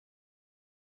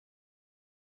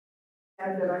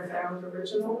that I found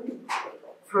originally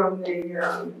from the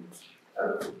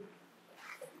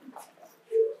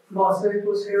Los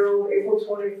Angeles Herald, April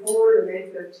 24 to May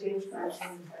 15,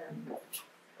 1910.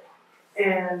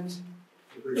 And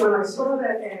when I saw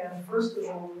that ad, first of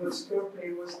all, what struck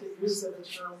me was the use of the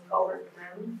term colored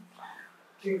men,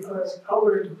 because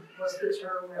colored was the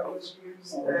term that was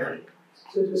used then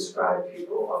to describe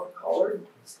people of color.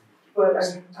 But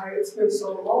it's been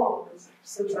so long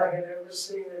since I had ever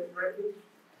seen it written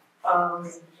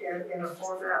in a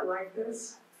format like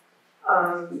this.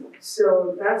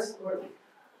 So that's what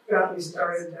got me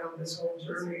started down this whole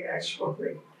journey,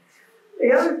 actually.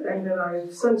 The other thing that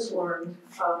I've since learned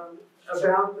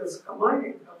about this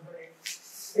mining company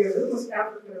is it was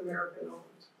African American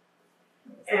owned.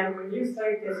 And when you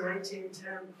think in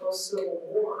 1910, post-Civil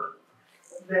War,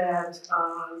 that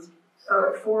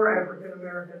 4 African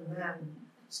American men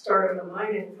started a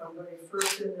mining company,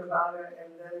 first in Nevada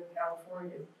and then in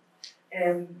California.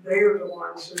 And they are the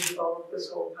ones who developed this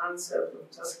whole concept of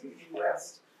Tuskegee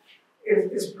West.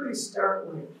 It is pretty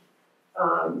startling.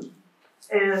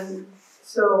 And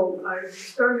so I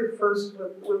started first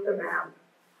with the map.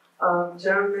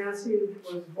 John Massey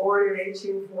was born in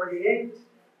 1848,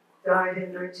 died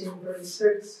in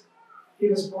 1936. He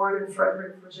was born in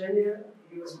Frederick, Virginia.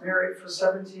 He was married for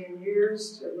 17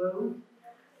 years to Lou.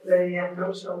 They had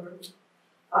no children.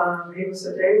 He was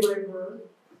a day laborer.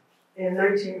 In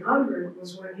 1900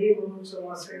 was when he moved to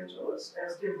Los Angeles,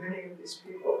 as did many of these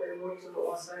people. They moved to the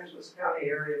Los Angeles County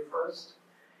area first,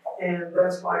 and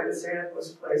that's why this ad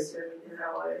was placed in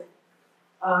LA.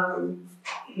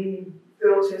 He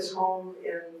built his home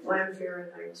in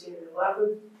Lanphier in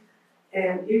 1911,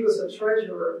 and he was a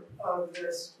treasurer of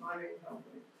this mining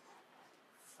company.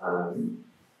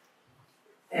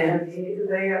 And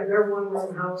their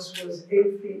one-room house was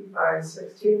 8 feet by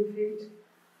 16 feet.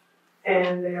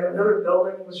 And they had another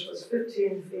building which was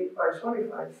 15 feet by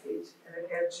 25 feet, and it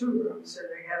had 2 rooms, and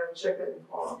they had a chicken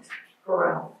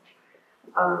corral.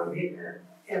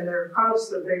 And their crops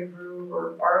that they grew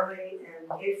were barley and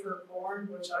Hafer corn,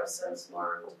 which I've since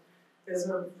learned is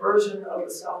a version of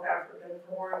the South African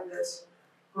corn that's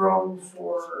grown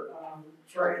for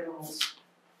animals,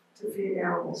 to feed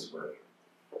animals with.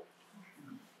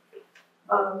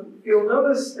 You'll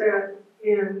notice that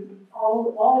in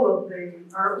all of the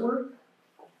artwork,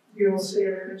 you'll see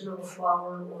an image of a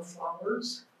flower or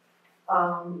flowers.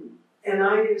 And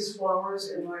I use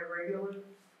flowers in my regular,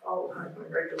 not my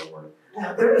regular work.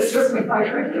 This isn't my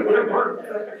regular work,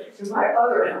 but in my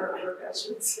other artwork, I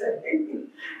should say.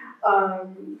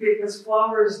 Because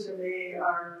flowers to me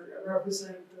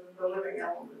represent the living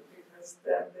element, because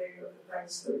they are the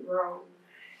things that grow.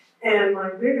 And my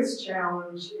biggest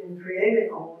challenge in creating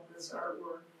all of this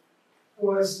artwork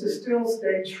was to still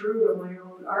stay true to my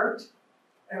own art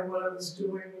and what I was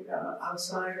doing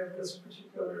outside of this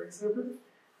particular exhibit.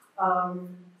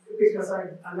 Because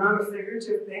I'm not a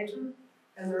figurative painter,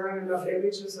 and there aren't enough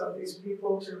images of these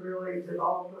people to really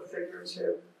develop a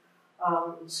figurative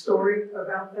story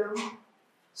about them.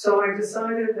 So I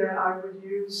decided that I would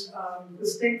use the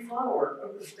state flower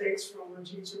of the states from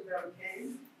which each of them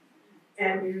came,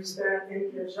 and use that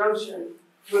in conjunction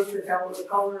with the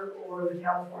color or the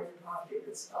California coffee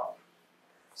itself.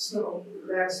 So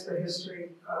that's the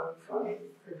history of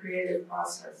the creative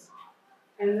process.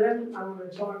 And then I'm going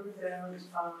to talk about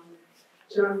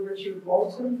John Richard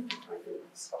Bolton. I can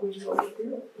squeeze over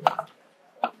here.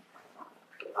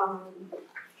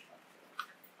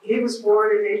 He was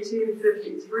born in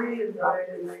 1853 and died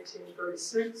in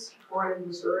 1936, born in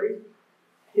Missouri.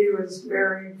 He was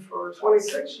married for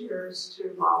 26 years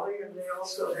to Molly, and they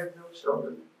also had no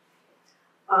children.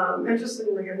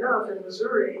 Interestingly enough, in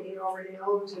Missouri, he already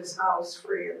owned his house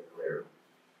free and clear.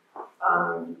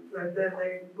 And then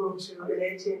they moved to, in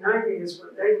 1890 is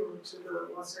when they moved to the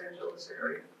Los Angeles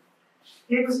area.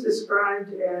 He was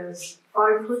described as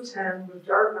 5'10" with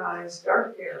dark eyes,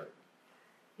 dark hair.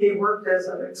 He worked as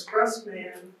an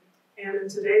expressman, and in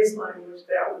today's language,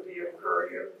 that would be a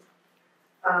courier.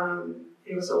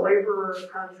 He was a laborer,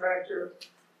 contractor,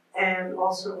 and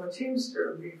also a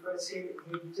teamster, because he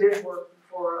did work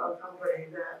for a company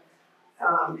that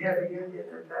had a union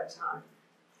at that time.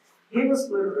 He was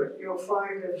literate. You'll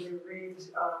find if you read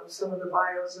some of the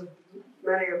bios of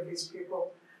many of these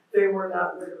people, they were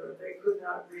not literate. They could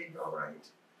not read or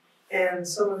write. And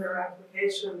some of their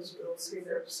applications, you'll see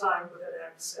they're signed with an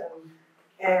X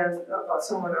and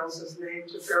someone else's name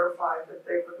to verify that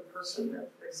they were the person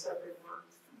that they said they were.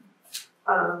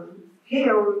 He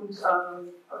owned a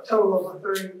total of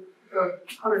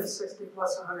 160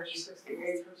 plus 160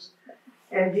 acres,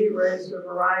 and he raised a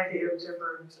variety of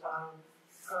different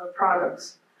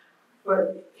products.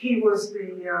 but he was the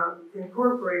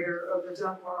incorporator of the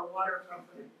Dunbar Water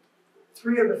Company.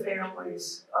 3 of the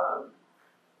families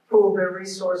pooled their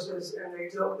resources, and they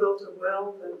built a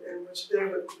well in which they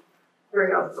would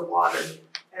bring up the water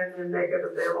and then make it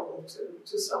available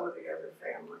to some of the other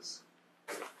families.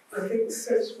 I think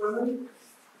 6 women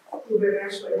who had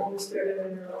actually homesteaded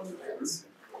in their own lands.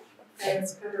 And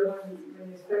it's kind of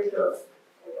when you think of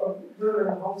women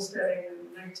homesteading in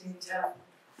 1910,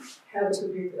 had to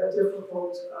be a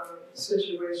difficult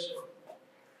situation.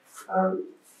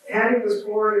 Hattie was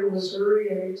born in Missouri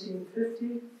in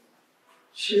 1850.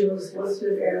 She was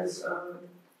listed as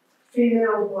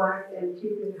female, black, and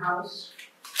keeping house.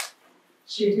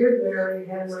 She did marry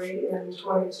Henry in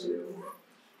 22.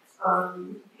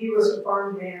 He was a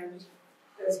farmhand,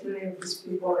 as many of these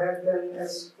people had been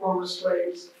as former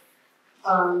slaves,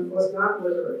 was not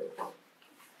literate.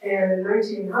 And in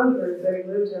 1900, they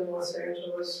lived in Los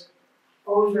Angeles,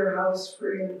 owned their house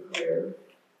free and clear.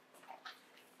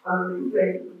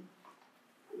 They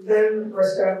then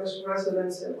established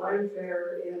residence in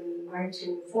Lanfair in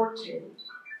 1914.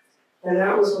 And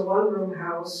that was a one-room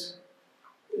house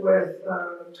with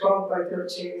 12 by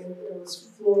 13. It was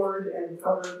floored and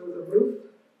covered with a roof.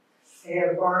 They had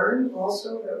a barn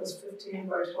also that was 15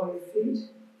 by 20 feet.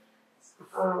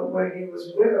 When he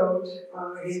was widowed,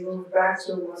 he moved back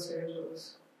to Los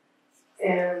Angeles.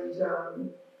 And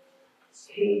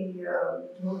he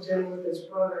moved in with his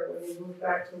brother when he moved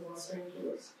back to Los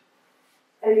Angeles.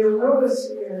 And you'll notice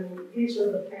in each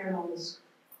of the panels,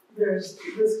 there's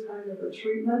this kind of a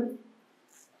treatment.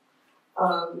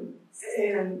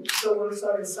 And so once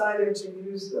I decided to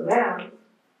use the map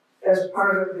as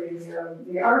part of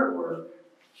the artwork,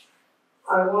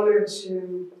 I wanted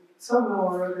to somehow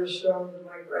or other show the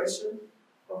migration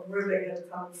of where they had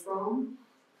come from.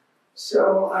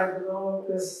 So I developed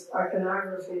this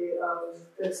iconography of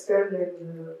extending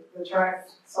the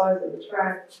tract, size of the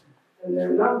tract, and their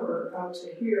number out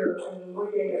to here, and then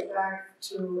looking it back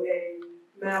to a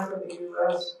map of the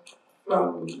U.S.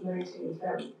 from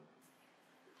 1910.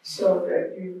 So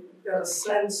that you got a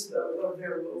sense of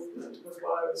their movement was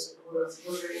what I was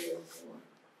looking for.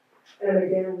 And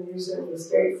again, using the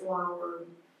state flower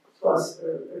plus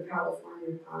the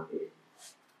California poppy.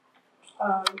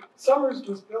 Summers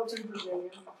was built in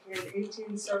Virginia in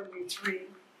 1873.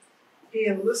 He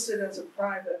enlisted as a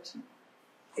private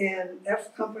in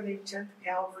F Company 10th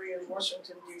Cavalry in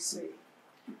Washington, D.C.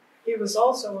 He was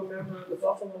also a member of the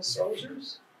Buffalo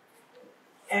Soldiers.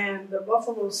 And the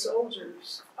Buffalo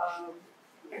Soldiers,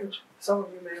 which some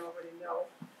of you may already know,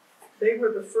 they were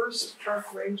the first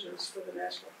park rangers for the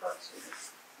National Park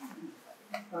Service.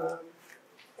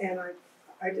 And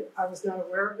I was not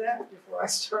aware of that before I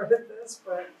started this,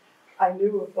 but I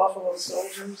knew of Buffalo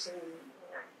Soldiers and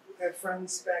had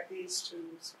friends back east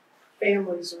whose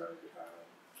families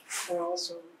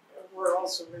were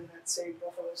also in that same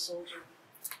Buffalo Soldier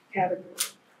category.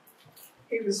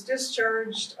 He was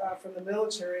discharged from the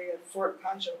military at Fort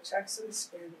Concho, Texas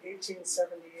in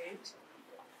 1878,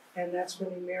 and that's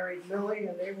when he married Millie,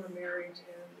 and they were married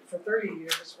for 30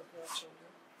 years with no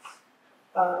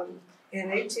children. In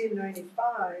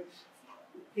 1895,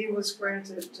 he was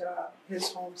granted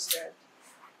his homestead,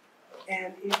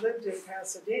 and he lived in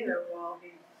Pasadena while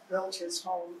he built his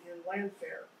home in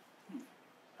Lanfair.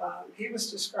 He was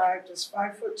described as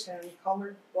 5'10",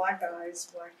 colored, black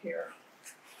eyes, black hair,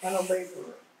 and a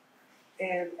laborer,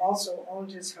 and also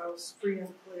owned his house free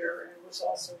and clear, and was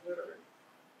also literate.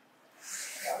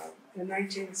 In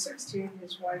 1916,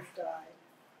 his wife died,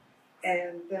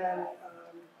 and then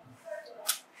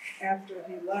after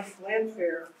he left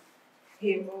Lanfair,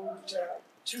 he moved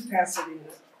to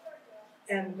Pasadena,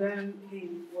 and then he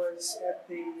was at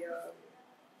the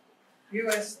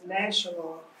U.S.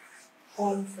 National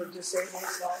Home for Disabled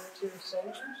Volunteer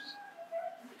Soldiers,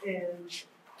 and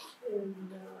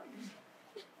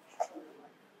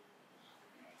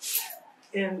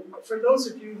for those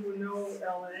of you who know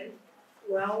LA,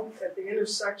 well, at the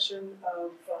intersection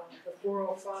of the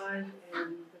 405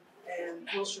 and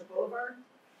Wilshire Boulevard,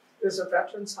 there's a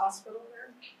Veterans Hospital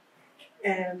there,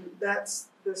 and that's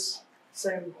this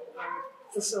same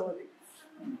facility.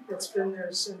 It's been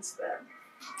there since then,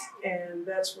 and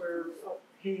that's where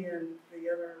he and the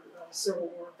other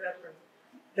Civil War veteran,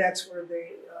 that's where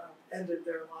they ended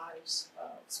their lives,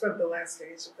 spent the last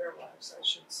days of their lives, I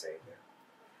should say, there.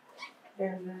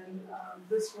 And then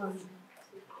this one,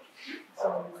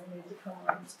 sorry, I need to come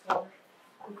on this color.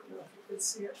 I don't know if you can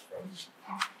see it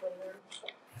from there.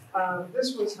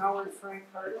 This was Howard Frank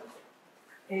Carter,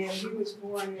 and he was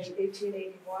born in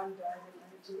 1881, died in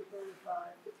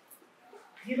 1935.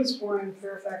 He was born in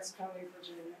Fairfax County,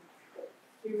 Virginia.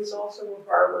 he was also a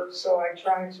barber, so I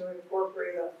tried to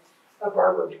incorporate a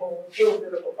barber pole, a little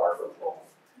bit of a barber pole.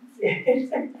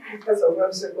 That's a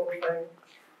whimsical thing.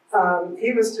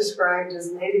 He was described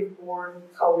as native-born,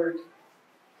 colored,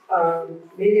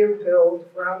 medium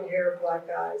build, brown hair, black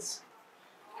eyes.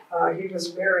 He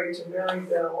was married to Mary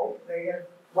Bell. They had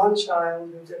one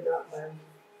child who did not live.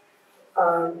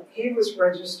 He was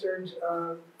registered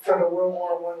for the World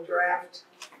War I draft,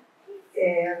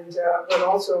 and but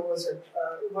also was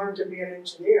learned to be an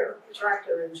engineer, a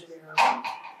tractor engineer.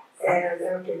 And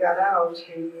after he got out,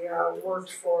 he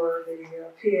worked for the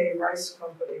PA Rice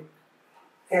Company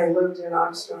and lived in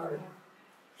Oxnard.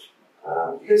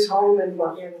 His home in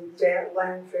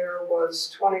Landfair was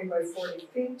 20 by 40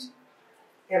 feet,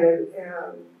 and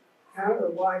I don't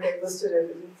know why they listed it.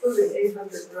 It included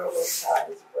 800 railroad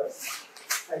ties, but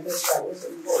I guess that was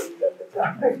important at the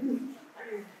time.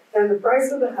 And the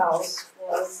price of the house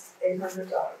was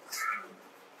 $800.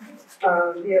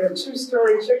 He had a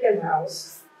 2-story chicken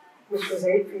house, which was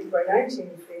 8 feet by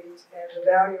 19 feet, and the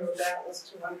value of that was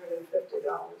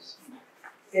 $250.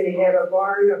 And he had a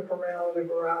barn, a corral, and a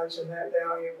garage, and that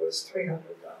value was $300.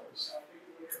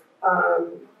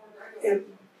 And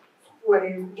when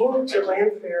he moved to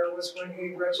Landfair was when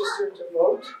he registered to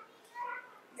vote.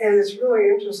 And it's really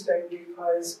interesting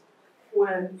because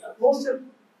when most of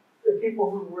the people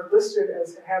who were listed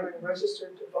as having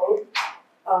registered to vote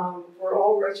were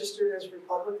all registered as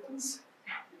Republicans.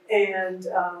 And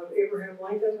Abraham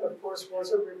Lincoln, of course,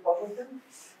 was a Republican,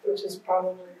 which is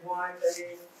probably why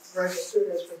they registered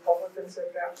as Republicans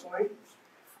at that point.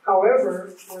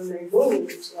 However, when they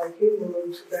moved, like he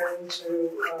moved then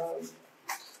to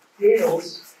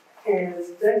Needles, and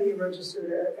then he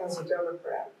registered as a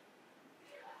Democrat,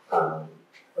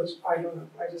 which I don't know,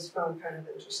 I just found kind of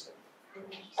interesting.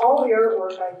 All the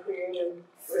artwork I created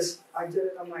I did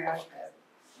it on my iPad.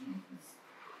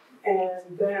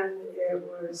 And then it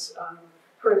was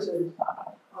printed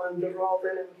on the raw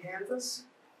linen canvas.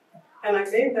 And I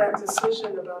made that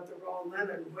decision about the raw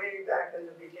linen way back in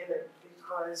the beginning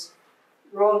because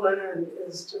raw linen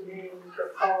is to me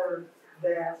the color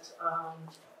that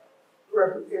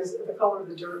is the color of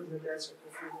the dirt in the desert,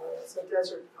 if you will. It's a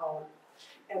desert color.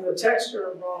 And the texture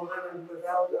of raw linen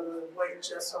without a white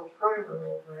gesso primer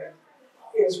over it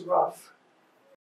is rough.